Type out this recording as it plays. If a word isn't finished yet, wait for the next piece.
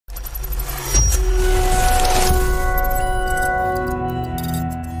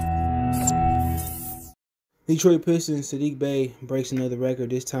Detroit Pistons, Saddiq Bey breaks another record.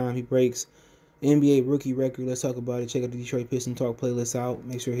 This time he breaks NBA rookie record. Let's talk about it. Check out the Detroit Pistons Talk playlist out.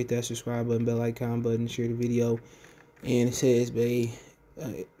 Make sure to hit that subscribe button, bell icon button, share the video. And it says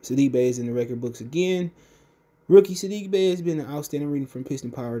Saddiq Bey is in the record books again. Rookie Saddiq Bey has been an outstanding reading from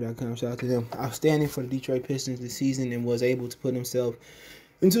PistonPower.com. Shout out to them. Outstanding for the Detroit Pistons this season and was able to put himself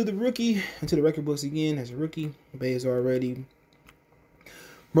into the record books again as a rookie. Bey has already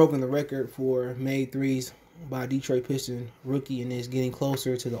broken the record for made threes by Detroit Pistons rookie and is getting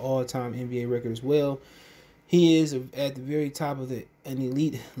closer to the all-time NBA record as well. He is at the very top of an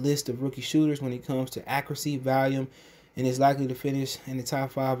elite list of rookie shooters when it comes to accuracy, volume, and is likely to finish in the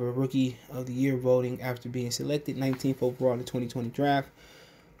top 5 of Rookie of the Year voting after being selected 19th overall in the 2020 draft.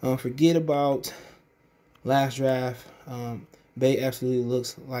 Forget about last draft. Bey absolutely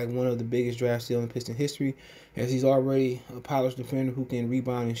looks like one of the biggest draft steals in Piston history, as he's already a polished defender who can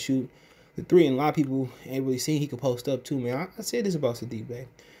rebound and shoot the three. And a lot of people ain't really seen he could post up too, man. I said this about Saddiq Bey.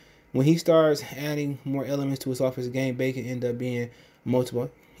 When he starts adding more elements to his offensive game, Bey can end up being multiple.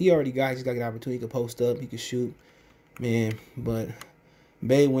 He already got, he's got an opportunity. He could post up, he could shoot, man. But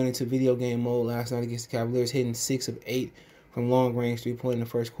Bey went into video game mode last night against the Cavaliers, hitting 6 of 8 from long range 3-point in the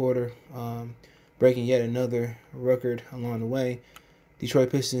first quarter, breaking yet another record along the way. Detroit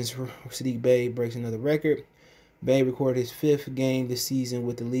Pistons Saddiq Bey breaks another record. Bey recorded his 5th game this season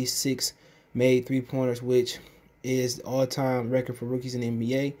with at least 6 made 3-pointers, which is the all-time record for rookies in the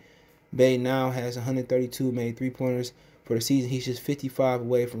NBA. Bey now has 132 made 3-pointers for the season. He's just 55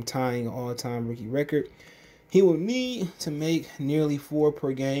 away from tying an all-time rookie record. He will need to make nearly 4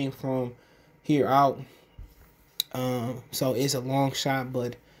 per game from here out. So it's a long shot,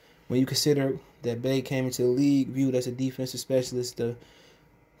 but when you consider that Bey came into the league viewed as a defensive specialist, the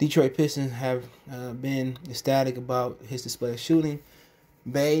Detroit Pistons have been ecstatic about his display of shooting.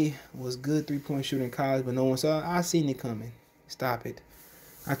 Bey was good 3-point shooter in college, but no one saw it. I seen it coming. Stop it.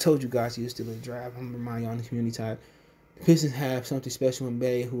 I told you guys he was still in the draft. I'm going to remind you on the community tab. The Pistons have something special in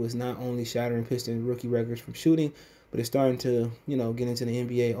Bey, who is not only shattering Pistons rookie records from shooting, but is starting to, get into the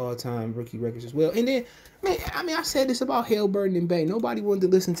NBA all-time rookie records as well. And then, man, I said this about Haliburton and Bey. Nobody wanted to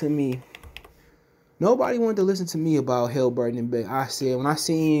listen to me. Nobody wanted to listen to me about Haliburton and Bey. I said, when I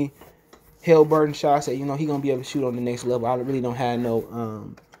seen Haliburton shot, I said, he going to be able to shoot on the next level. I really don't have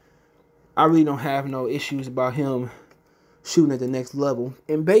no issues about him shooting at the next level.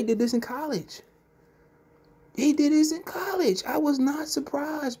 And Bey did this in college. He did this in college. I was not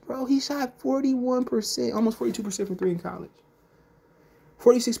surprised, bro. He shot 41%, almost 42% from 3 in college.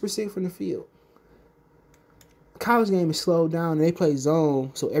 46% from the field. College game is slowed down, and they play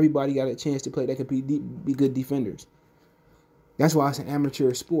zone, so everybody got a chance to play. They could be good defenders. That's why it's an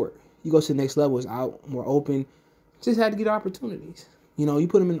amateur sport. You go to the next level, it's out, more open. Just had to get opportunities. You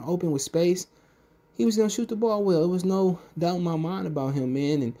put him in open with space, he was going to shoot the ball well. There was no doubt in my mind about him,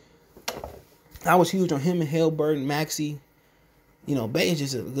 man. And I was huge on him and Haliburton, Maxey. Bey is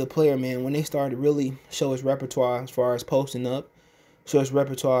just a good player, man. When they started to really show his repertoire as far as posting up, show his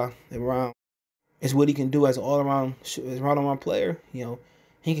repertoire around, it's what he can do as an all-around player.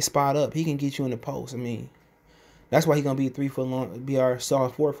 He can spot up. He can get you in the post. That's why he's going to be our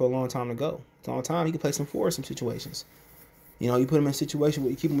solid forward for a long time to go. It's a long time. He can play some forward some situations. You put him in a situation where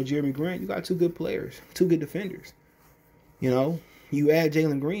you keep him with Jeremy Grant, you got 2 good players, 2 good defenders. You add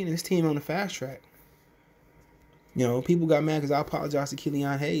Jalen Green and his team on the fast track. People got mad because I apologize to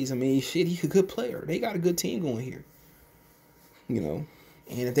Killian Hayes. Shit, he's a good player. They got a good team going here.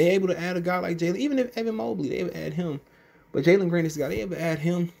 And if they're able to add a guy like Jalen, even if Evan Mobley, they would add him. But Jalen Green is the guy. They ever add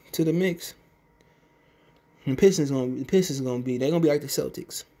him to the mix. And they're gonna be like the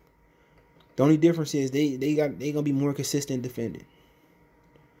Celtics. The only difference is they gonna be more consistent defending.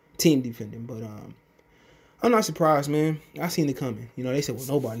 Team defending. But I'm not surprised, man. I seen it coming. They said, well,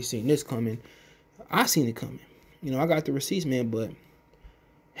 nobody's seen this coming. I seen it coming. I got the receipts, man, but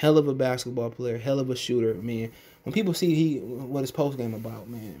hell of a basketball player, hell of a shooter, man. When people see what his post game about,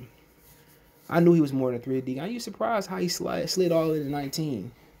 man, I knew he was more than 3D. Are you surprised how he slid all into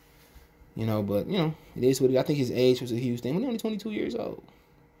 19? But it is what it is. I think his age was a huge thing. He's only 22 years old.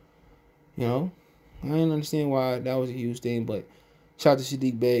 I didn't understand why that was a huge thing, but shout out to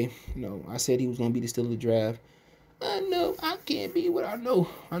Saddiq Bey. I said he was going to be the steal of the draft. I know I can't be what I know.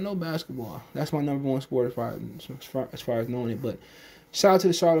 I know basketball. That's my #1 sport as far as knowing it. But shout out to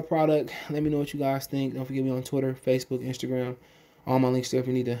the Charlotte product. Let me know what you guys think. Don't forget me on Twitter, Facebook, Instagram. All my links there. If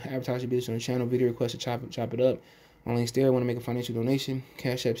you need to advertise your business on the channel, video request to chop it up. My links there. Want to make a financial donation?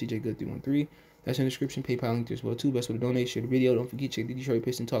 Cash App CJGood313. That's in the description. PayPal link there as well too. Best way to donate. Share the video. Don't forget check the Detroit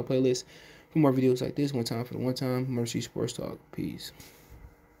Piston Talk playlist for more videos like this. One time for the one time. Mercy Sports Talk. Peace.